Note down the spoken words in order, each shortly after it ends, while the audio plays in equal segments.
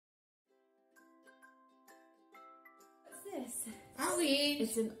this? Orange.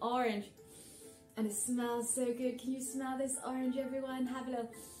 It's an orange. And it smells so good. Can you smell this orange, everyone? Have a little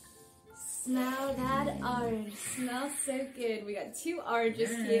smell that orange. Smells so good. We got 2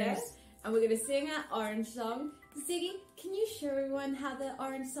 oranges here. And we're going to sing our orange song. Ziggy, can you show everyone how the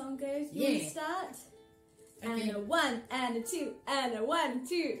orange song goes? You want to start? Okay. And a 1, and a 2, and a 1,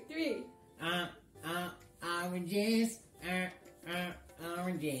 2, 3. Oranges.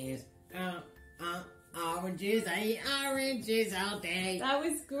 Oranges. Oranges. I eat oranges all day. That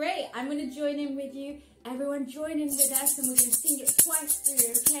was great. I'm going to join in with you. Everyone join in with us and we're going to sing it twice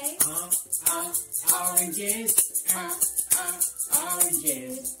through, okay? Oranges.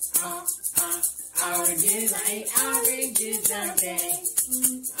 Oranges. Oranges. I eat oranges all day.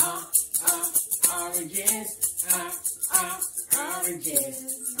 Oranges. Oranges.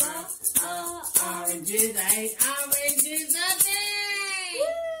 Oranges. I eat oranges all day.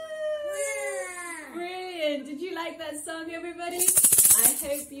 Woo! Brilliant. Did you like that song, everybody? I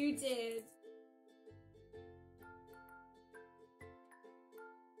hope you did.